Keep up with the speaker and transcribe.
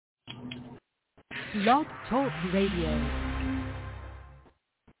Blog Talk Radio.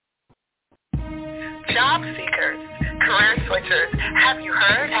 Job seekers, career switchers, have you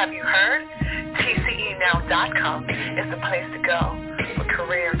heard? TCENow.com is the place to go for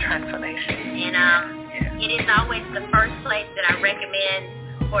career transformation. And it is always the first place that I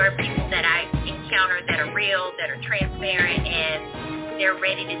recommend for people that I encounter that are real, that are transparent, and they're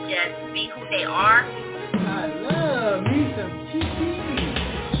ready to just be who they are. I love me some TCE.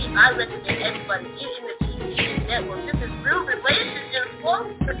 I recommend everybody get in the TCE Network. This is real relationships,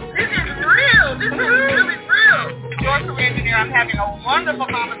 folks. This is real. This is really real. Your career engineer, I'm having a wonderful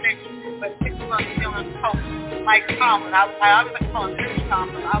conversation with 6-month children's coach, Mike Tomlin. I always like to call him Coach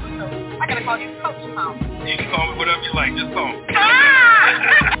Tomlin. I gotta call you Coach Tomlin. You can call me whatever you like. Just call me.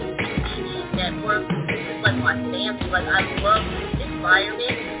 Network. This is like my family. Like, I love this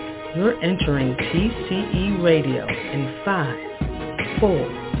environment. You're entering TCE Radio in 5,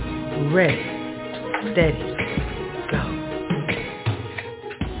 4, ready, steady, go.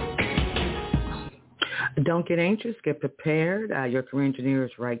 Don't get anxious, get prepared. Your career engineer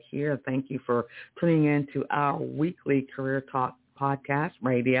is right here. Thank you for tuning in to our weekly Career Talk podcast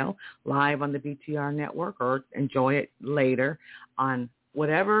radio live on the BTR network, or enjoy it later on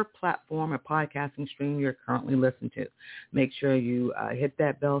whatever platform or podcasting stream you're currently listening to. Make sure you hit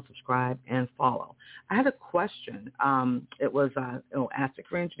that bell, subscribe, and follow. I had a question. It was asked a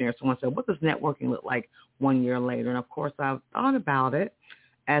career engineer. Someone said, what does networking look like 1 year later? And, of course, I've thought about it,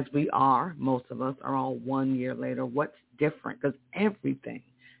 as we are. Most of us are all 1 year later. What's different? Because everything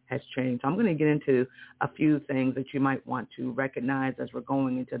has changed. I'm going to get into a few things that you might want to recognize as we're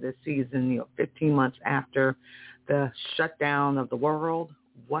going into this season, 15 months after the shutdown of the world.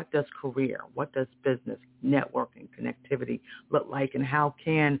 What does career, what does business, networking, connectivity look like, and how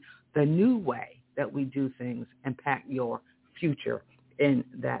can the new way that we do things impact your future in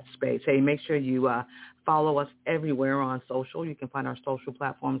that space? Hey, make sure you follow us everywhere on social. You can find our social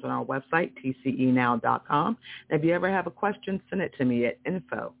platforms on our website, TCENow.com. If you ever have a question, send it to me at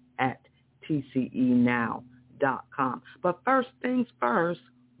info@TCENow.com. But first things first,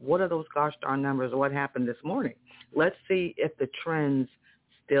 what are those gosh darn numbers, or what happened this morning? Let's see if the trends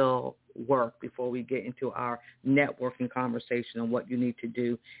still work before we get into our networking conversation on what you need to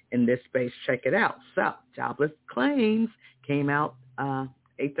do in this space. Check it out. So jobless claims came out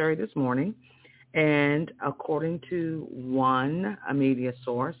 8:30 this morning, and according to a media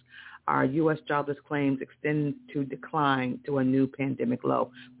source, our U.S. jobless claims extend to decline to a new pandemic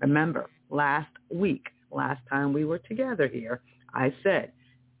low. Remember, last time we were together here, I said,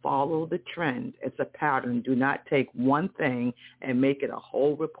 follow the trend. It's a pattern. Do not take one thing and make it a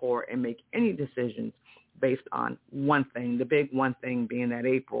whole report and make any decisions based on one thing, the big one thing being that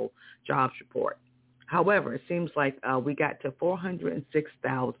April jobs report. However, it seems like we got to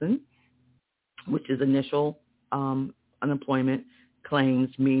 406,000, which is initial unemployment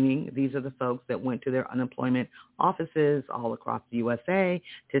claims, meaning these are the folks that went to their unemployment offices all across the USA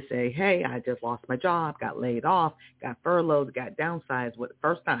to say, hey, I just lost my job, got laid off, got furloughed, got downsized with the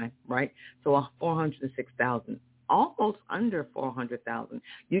first time, right? So 406,000, almost under 400,000.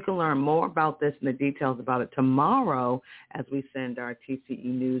 You can learn more about this and the details about it tomorrow as we send our TCE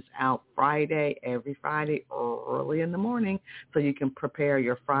news out every Friday, early in the morning, so you can prepare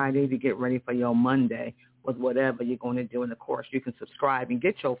your Friday to get ready for your Monday with whatever you're going to do. And of course, you can subscribe and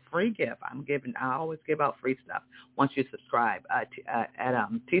get your free gift. I always give out free stuff once you subscribe at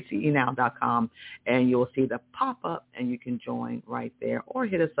TCENow.com, and you'll see the pop-up, and you can join right there, or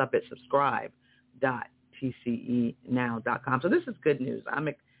hit us up at subscribe.TCENow.com. So this is good news. I'm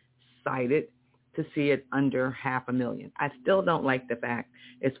excited to see it under 500,000. I still don't like the fact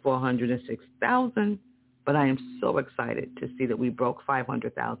it's 406,000, but I am so excited to see that we broke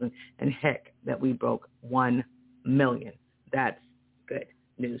 500,000, and heck, that we broke 1 million. That's good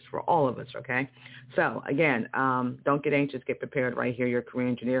news for all of us, okay? So, again, don't get anxious. Get prepared right here, your career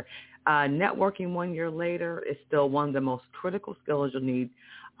engineer. Networking 1 year later is still one of the most critical skills you'll need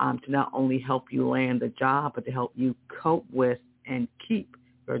to not only help you land the job, but to help you cope with and keep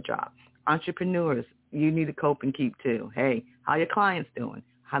your job. Entrepreneurs, you need to cope and keep too. Hey, how your clients doing?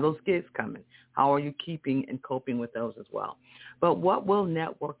 How those gigs coming? How are you keeping and coping with those as well? But what will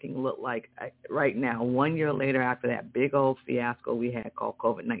networking look like right now, 1 year later after that big old fiasco we had called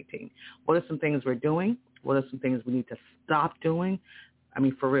COVID-19? What are some things we're doing? What are some things we need to stop doing? I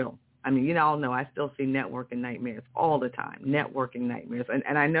mean, for real. I mean, you all know I still see networking nightmares all the time, networking nightmares.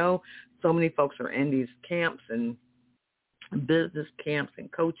 And I know so many folks are in these camps and business camps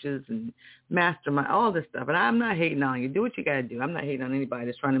and coaches and mastermind, all this stuff. And I'm not hating on you. Do what you got to do. I'm not hating on anybody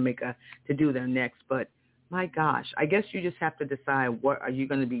that's trying to to do their next. But my gosh, I guess you just have to decide what are you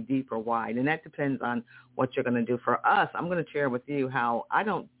going to be deep or wide, and that depends on what you're going to do. For us, I'm going to share with you how I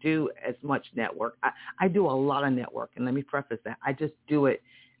don't do as much network. I do a lot of network, and let me preface that. I just do it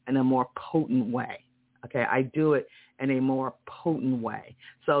in a more potent way. Okay, I do it in a more potent way.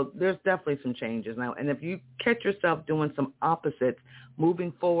 So there's definitely some changes now. And if you catch yourself doing some opposites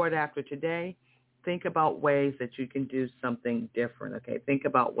moving forward after today, think about ways that you can do something different, okay? Think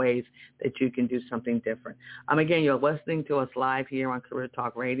about ways that you can do something different. Again, you're listening to us live here on Career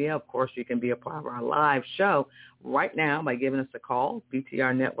Talk Radio. Of course, you can be a part of our live show right now by giving us a call.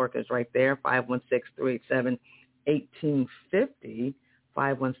 BTR Network is right there, 516-387-1850.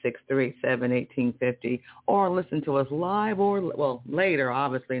 516-387-1850, or listen to us live or, later,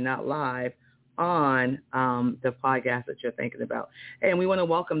 obviously not live, on the podcast that you're thinking about. And we want to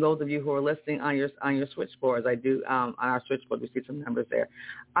welcome those of you who are listening on your switchboards. I do, on our switchboard, we see some numbers there.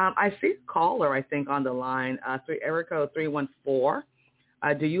 I see a caller, I think, on the line, area code 314.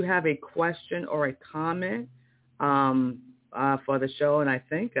 Do you have a question or a comment for the show? And I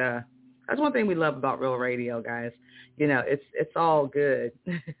think that's one thing we love about Real Radio, guys. It's all good,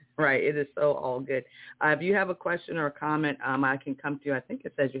 right? It is so all good. If you have a question or a comment, I can come to you. I think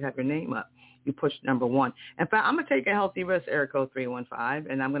it says you have your name up. You push number 1. In fact, I'm going to take a healthy risk, area code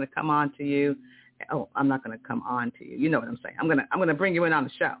 315, and I'm going to come on to you. Oh, I'm not going to come on to you. You know what I'm saying. I'm going to bring you in on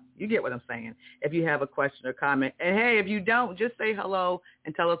the show. You get what I'm saying. If you have a question or comment, and hey, if you don't, just say hello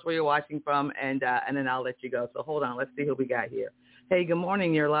and tell us where you're watching from, and then I'll let you go. So hold on. Let's see who we got here. Hey, good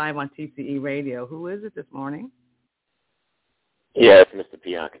morning. You're live on TCE Radio. Who is it this morning? Yes, Mr.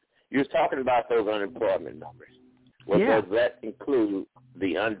 Pianca. You was talking about those unemployment numbers. Well, yeah. Does that include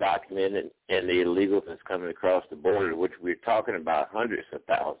the undocumented and the illegals that's coming across the border, which we're talking about hundreds of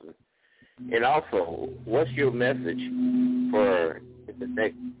thousands? And also, what's your message for the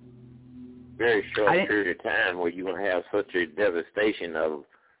next very short period of time where you're going to have such a devastation of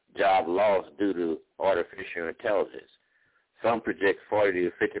job loss due to artificial intelligence? Some project 40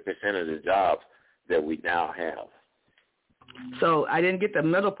 to 50% of the jobs that we now have. So I didn't get the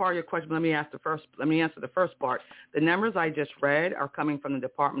middle part of your question. Let me answer the first part. The numbers I just read are coming from the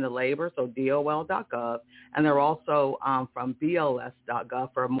Department of Labor, so DOL.gov, and they're also from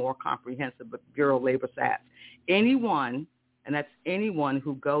BLS.gov for a more comprehensive Bureau of Labor stats. Anyone, and that's anyone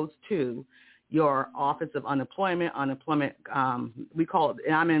who goes to your Office of Unemployment, we call it,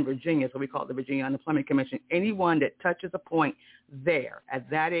 and I'm in Virginia, so we call it the Virginia Unemployment Commission. Anyone that touches a point there at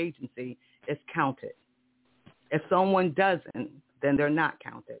that agency is counted. If someone doesn't, then they're not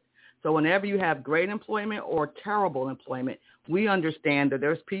counted. So whenever you have great employment or terrible employment, we understand that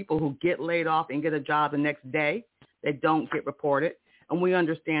there's people who get laid off and get a job the next day that don't get reported. And we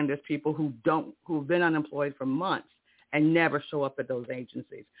understand there's people who've been unemployed for months and never show up at those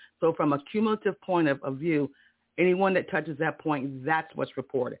agencies. So from a cumulative point of view, anyone that touches that point, that's what's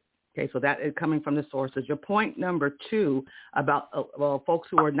reported. Okay, so that is coming from the sources. Your point number 2 about folks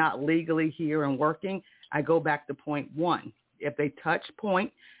who are not legally here and working, I go back to point 1. If they touch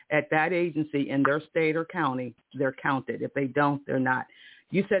point at that agency in their state or county, they're counted. If they don't, they're not.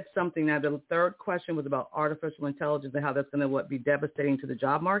 You said something. Now, the third question was about artificial intelligence and how that's going to be devastating to the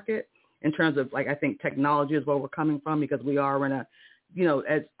job market in terms of, I think technology is where we're coming from because we are in a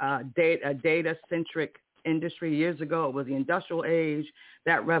data-centric industry. Years ago, it was the industrial age,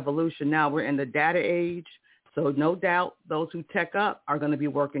 that revolution. Now we're in the data age. So no doubt those who tech up are going to be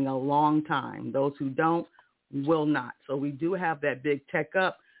working a long time. Those who don't will not. So we do have that big tech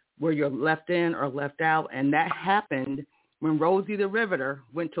up where you're left in or left out. And that happened when Rosie the Riveter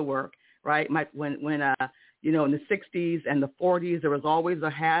went to work, right? When in the 60s and the 40s, there was always a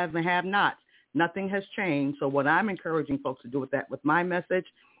have and have nots. Nothing has changed. So what I'm encouraging folks to do with my message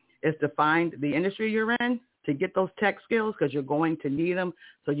is to find the industry you're in, to get those tech skills because you're going to need them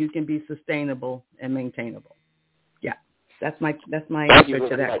so you can be sustainable and maintainable. Yeah, that's my answer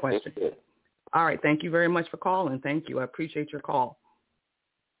to that question. All right, thank you very much for calling. Thank you. I appreciate your call.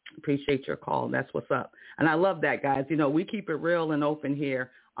 That's what's up. And I love that, guys. We keep it real and open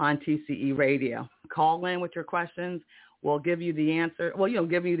here on TCE Radio. Call in with your questions. We'll give you the answer. Well,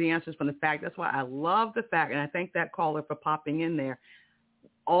 give you the answers from the fact. That's why I love the fact, and I thank that caller for popping in there.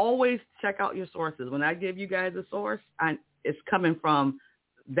 Always check out your sources. When I give you guys a source, it's coming from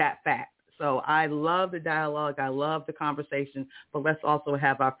that fact. So I love the dialogue. I love the conversation, but let's also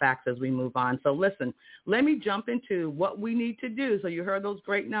have our facts as we move on. So listen, let me jump into what we need to do. So you heard those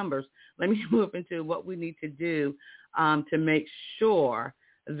great numbers. Let me move into what we need to do to make sure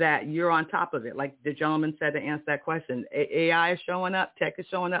that you're on top of it. Like the gentleman said to answer that question, AI is showing up, tech is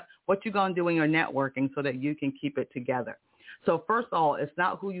showing up. What you going to do in your networking so that you can keep it together? So first of all, it's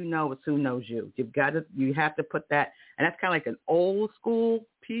not who you know, it's who knows you. You have to put that, and that's kind of like an old school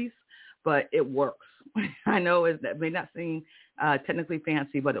piece, but it works. I know it may not seem technically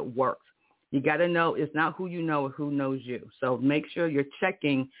fancy, but it works. You got to know it's not who you know, who knows you. So make sure you're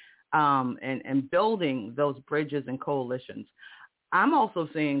checking and building those bridges and coalitions. I'm also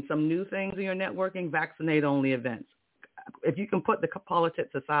seeing some new things in your networking, vaccinate-only events. If you can put the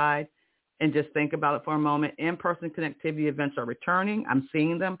politics aside and just think about it for a moment, in-person connectivity events are returning. I'm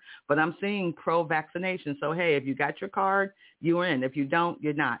seeing them, but I'm seeing pro-vaccination. So, hey, if you got your card, you're in. If you don't,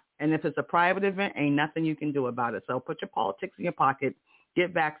 you're not. And if it's a private event, ain't nothing you can do about it. So put your politics in your pocket,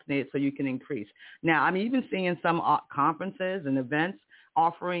 get vaccinated so you can increase. Now, I'm even seeing some conferences and events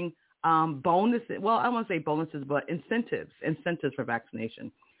offering bonuses. Well, I won't say bonuses, but incentives for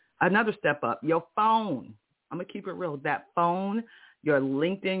vaccination. Another step up, your phone. I'm going to keep it real. That phone, your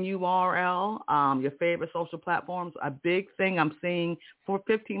LinkedIn URL, your favorite social platforms, a big thing I'm seeing for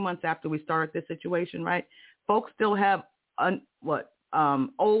 15 months after we started this situation, right? Folks still have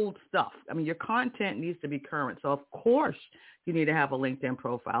old stuff. I mean, your content needs to be current. So, of course, you need to have a LinkedIn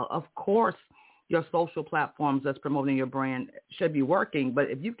profile. Of course, your social platforms that's promoting your brand should be working. But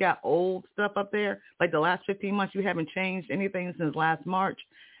if you've got old stuff up there, like the last 15 months, you haven't changed anything since last March,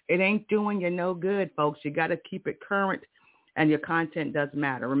 it ain't doing you no good, folks. You got to keep it current, and your content does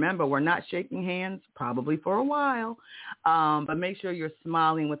matter. Remember, we're not shaking hands, probably for a while, but make sure you're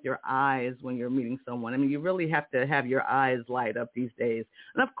smiling with your eyes when you're meeting someone. I mean, you really have to have your eyes light up these days.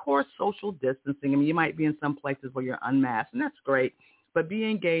 And, of course, social distancing. I mean, you might be in some places where you're unmasked, and that's great, but be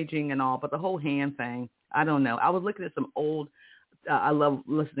engaging and all. But the whole hand thing, I don't know. I was looking at some old I love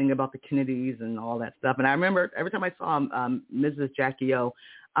listening about the Kennedys and all that stuff. And I remember every time I saw Mrs. Jackie O,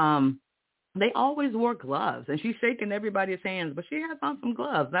 they always wore gloves, and she's shaking everybody's hands, but she has on some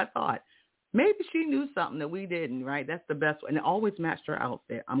gloves. And I thought, maybe she knew something that we didn't, right? That's the best. And it always matched her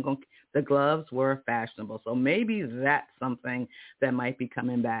outfit. The gloves were fashionable. So maybe that's something that might be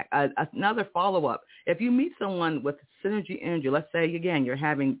coming back. Another follow-up. If you meet someone with synergy energy, let's say, again, you're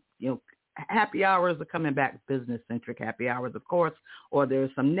having, happy hours are coming back, business-centric happy hours, of course, or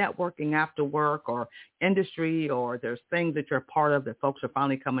there's some networking after work or industry, or there's things that you're a part of that folks are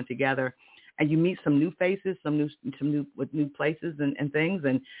finally coming together, and you meet some new faces, some new with new places and things,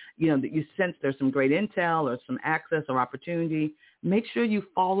 and that you sense there's some great intel or some access or opportunity. Make sure you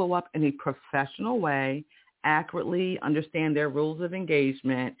follow up in a professional way, accurately understand their rules of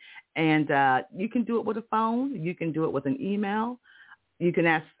engagement, and you can do it with a phone, you can do it with an email. You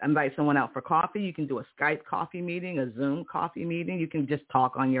can invite someone out for coffee. You can do a Skype coffee meeting, a Zoom coffee meeting. You can just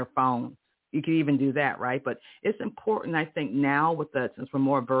talk on your phone. You can even do that, right? But it's important, I think, now since we're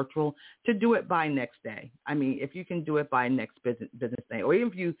more virtual, to do it by next day. I mean, if you can do it by next business day, or even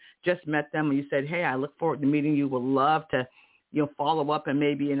if you just met them and you said, hey, I look forward to meeting you, would love to, follow up and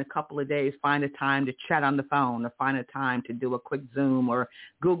maybe in a couple of days find a time to chat on the phone or find a time to do a quick Zoom or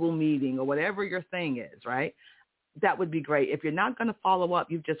Google meeting or whatever your thing is, right? That would be great. If you're not going to follow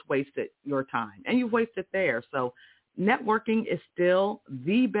up, you've just wasted your time, and you've wasted theirs. So networking is still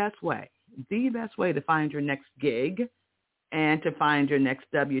the best way to find your next gig and to find your next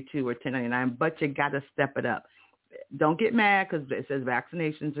W-2 or 1099, but you got to step it up. Don't get mad because it says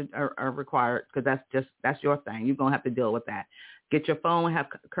vaccinations are required, because that's your thing. You're going to have to deal with that. Get your phone, have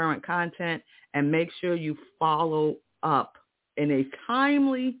current content, and make sure you follow up in a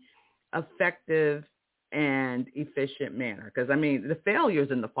timely, effective, and efficient manner. Because, the failure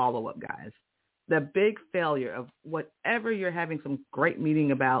is in the follow-up, guys. The big failure of whatever you're having some great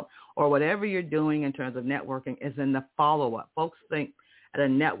meeting about or whatever you're doing in terms of networking is in the follow-up. Folks think at a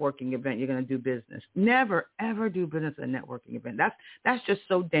networking event you're going to do business. Never, ever do business at a networking event. That's just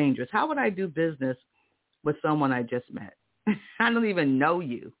so dangerous. How would I do business with someone I just met? I don't even know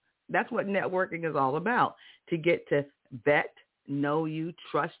you. That's what networking is all about, to get to vet, know you,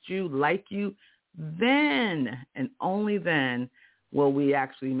 trust you, like you. Then and only then will we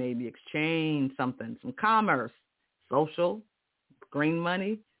actually maybe exchange something, some commerce, social, green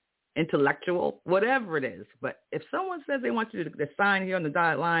money, intellectual, whatever it is. But if someone says they want you to sign here on the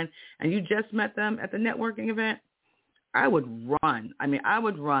dotted line and you just met them at the networking event, I would run. I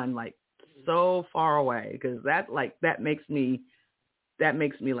would run like so far away, because that makes me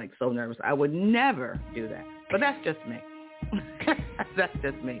like so nervous. I would never do that. But that's just me. That's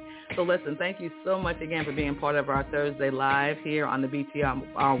just me. So listen, thank you so much again for being part of our Thursday Live here on the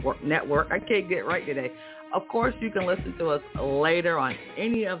BTR Network. I can't get right today. Of course, you can listen to us later on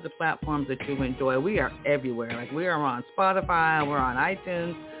any of the platforms that you enjoy. We are everywhere. We are on Spotify. We're on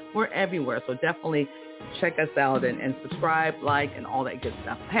iTunes. We're everywhere. So definitely check us out and subscribe, like, and all that good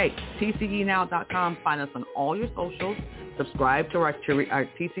stuff. Hey, TCEnow.com. Find us on all your socials. Subscribe to our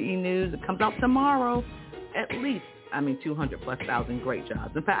TCE News. It comes out tomorrow. At least, 200,000+ great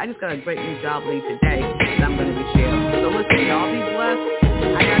jobs. In fact, I just got a great new job lead today that I'm going to be sharing. So listen, y'all be blessed.